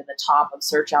generally to the top of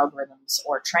search algorithms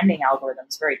or trending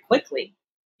algorithms very quickly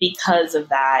because of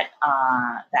that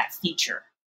feature.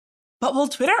 But will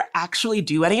Twitter actually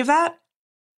do any of that?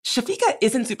 Shafika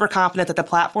isn't super confident that the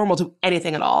platform will do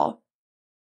anything at all.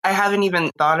 I haven't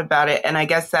even thought about it. And I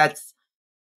guess that's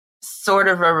sort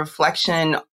of a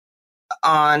reflection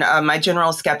on my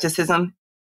general skepticism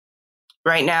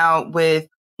right now with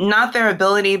not their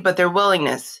ability, but their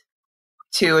willingness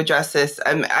to address this.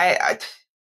 I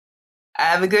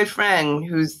have a good friend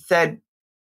who said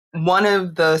one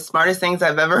of the smartest things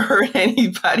I've ever heard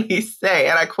anybody say,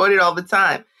 and I quote it all the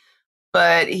time,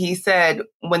 but he said,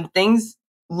 when things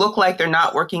look like they're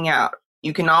not working out,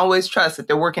 you can always trust that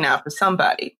they're working out for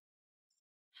somebody.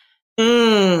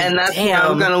 And that's how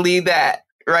I'm going to leave that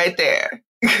right there.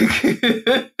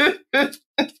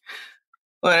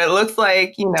 When it looks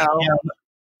like,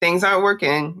 things aren't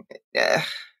working,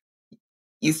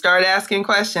 you start asking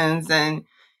questions and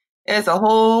it's a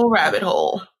whole rabbit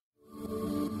hole.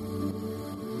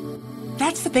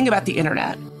 That's the thing about the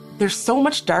internet. There's so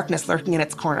much darkness lurking in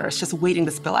its corners, just waiting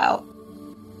to spill out.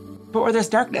 But where there's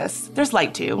darkness, there's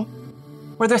light too.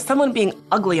 Where there's someone being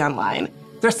ugly online,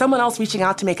 there's someone else reaching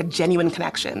out to make a genuine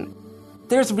connection.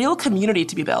 There's real community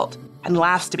to be built and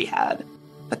laughs to be had.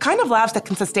 the kind of laughs that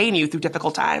can sustain you through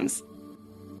difficult times.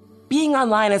 Being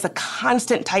online is a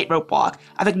constant tightrope walk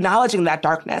of acknowledging that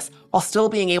darkness while still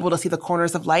being able to see the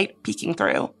corners of light peeking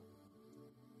through.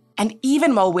 And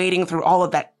even while wading through all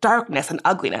of that darkness and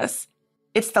ugliness,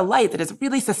 it's the light that has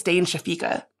really sustained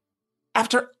Shafiqa.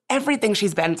 After everything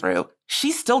she's been through,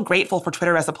 she's still grateful for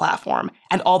Twitter as a platform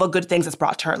and all the good things it's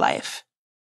brought to her life.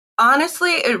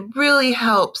 Honestly, it really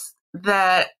helps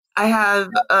that I have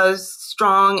a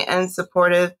strong and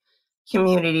supportive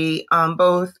community,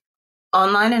 both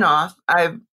online and off.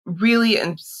 I really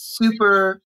am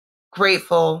super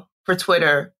grateful for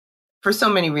Twitter for so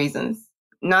many reasons,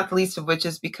 not the least of which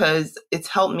is because it's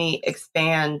helped me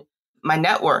expand my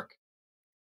network.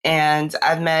 And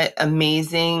I've met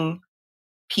amazing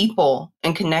people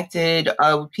and connected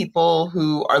with people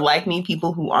who are like me,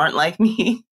 people who aren't like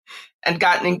me, and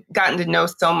gotten to know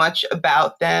so much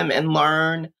about them and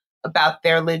learn about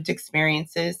their lived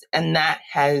experiences. And that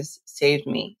has saved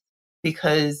me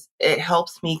because it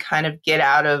helps me kind of get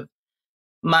out of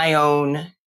my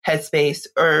own headspace,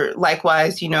 or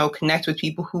likewise, connect with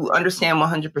people who understand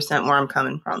 100% where I'm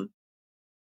coming from.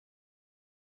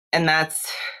 And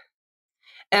that's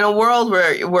in a world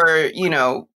where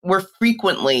we're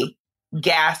frequently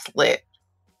gaslit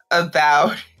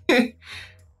about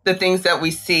the things that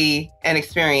we see and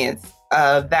experience.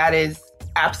 That is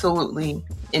absolutely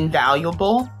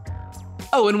invaluable.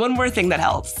 Oh, and one more thing that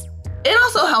helps. It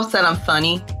also helps that I'm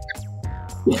funny.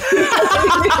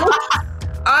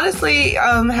 Honestly,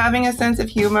 having a sense of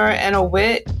humor and a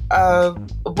wit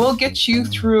will get you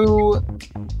through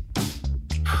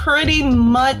pretty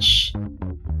much,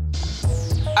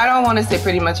 I don't want to say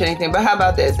pretty much anything, but how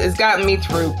about this? It's gotten me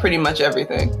through pretty much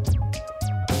everything.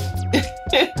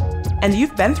 And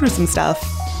you've been through some stuff.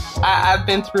 I've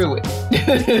been through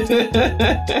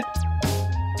it.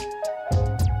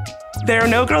 There Are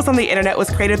No Girls on the Internet was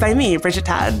created by me, Bridget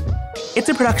Todd. It's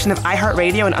a production of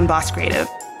iHeartRadio and Unbossed Creative.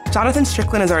 Jonathan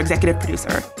Strickland is our executive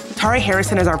producer. Tari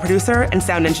Harrison is our producer and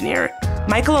sound engineer.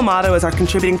 Michael Amato is our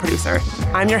contributing producer.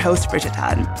 I'm your host, Bridget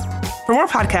Todd. For more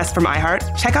podcasts from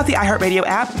iHeart, check out the iHeartRadio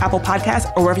app, Apple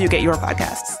Podcasts, or wherever you get your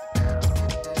podcasts.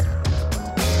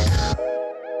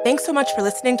 Thanks so much for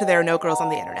listening to There Are No Girls on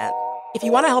the Internet. If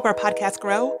you want to help our podcast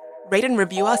grow, rate and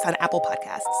review us on Apple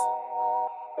Podcasts.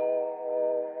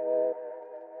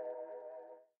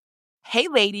 Hey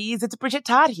ladies, it's Bridget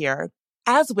Todd here.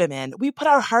 As women, we put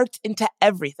our hearts into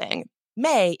everything.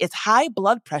 May is High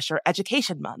Blood Pressure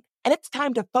Education Month, and it's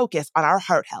time to focus on our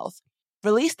heart health.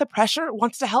 Release the Pressure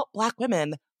wants to help Black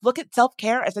women look at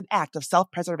self-care as an act of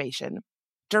self-preservation.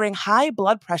 During High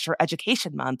Blood Pressure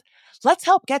Education Month, let's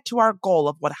help get to our goal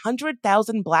of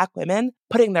 100,000 Black women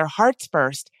putting their hearts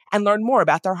first and learn more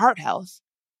about their heart health.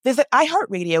 Visit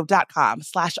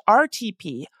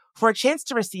iHeartRadio.com/RTP for a chance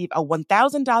to receive a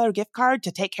 $1,000 gift card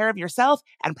to take care of yourself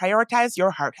and prioritize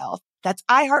your heart health. That's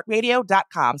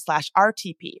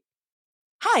iHeartRadio.com/RTP.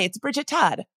 Hi, it's Bridget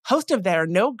Todd, host of There Are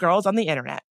No Girls on the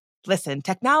Internet. Listen,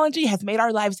 technology has made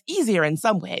our lives easier in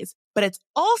some ways, but it's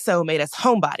also made us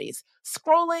homebodies,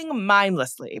 scrolling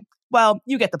mindlessly. Well,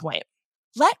 you get the point.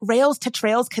 Let Rails to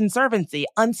Trails Conservancy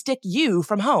unstick you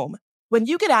from home. When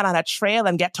you get out on a trail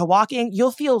and get to walking,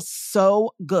 you'll feel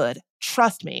so good.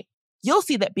 Trust me. You'll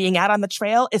see that being out on the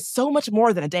trail is so much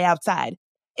more than a day outside.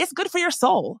 It's good for your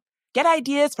soul. Get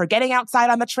ideas for getting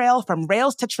outside on the trail from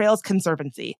Rails to Trails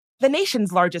Conservancy, the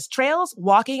nation's largest trails,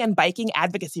 walking, and biking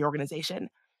advocacy organization.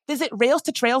 Visit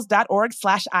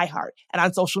railstotrails.org/iHeart and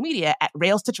on social media at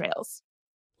Rails to Trails.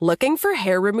 Looking for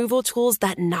hair removal tools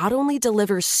that not only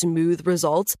deliver smooth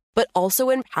results, but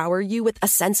also empower you with a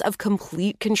sense of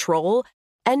complete control?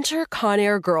 Enter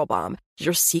Conair Girl Bomb,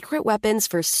 your secret weapons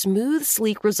for smooth,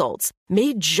 sleek results,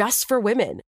 made just for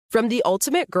women. From the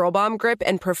ultimate Girl Bomb grip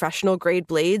and professional-grade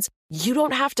blades, you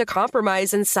don't have to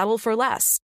compromise and settle for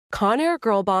less. Conair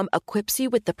Girl Bomb equips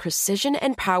you with the precision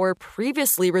and power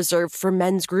previously reserved for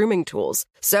men's grooming tools.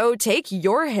 So take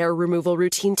your hair removal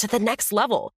routine to the next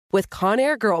level with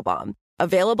Conair Girl Bomb.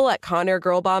 Available at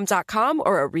ConairGirlBomb.com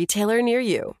or a retailer near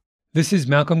you. This is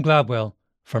Malcolm Gladwell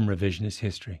from Revisionist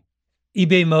History.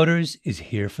 eBay Motors is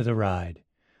here for the ride.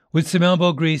 With some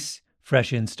elbow grease,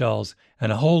 fresh installs, and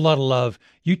a whole lot of love,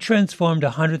 you transformed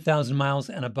 100,000 miles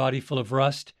and a body full of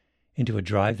rust into a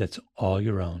drive that's all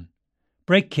your own.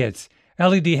 Brake kits,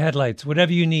 LED headlights,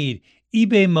 whatever you need,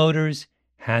 eBay Motors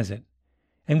has it.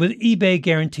 And with eBay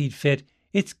Guaranteed Fit,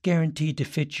 it's guaranteed to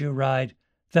fit your ride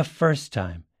the first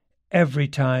time, every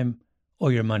time,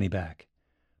 or your money back.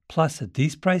 Plus, at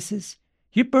these prices,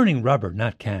 you're burning rubber,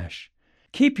 not cash.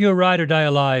 Keep your ride or die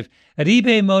alive at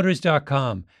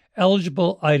ebaymotors.com.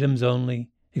 Eligible items only.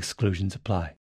 Exclusions apply.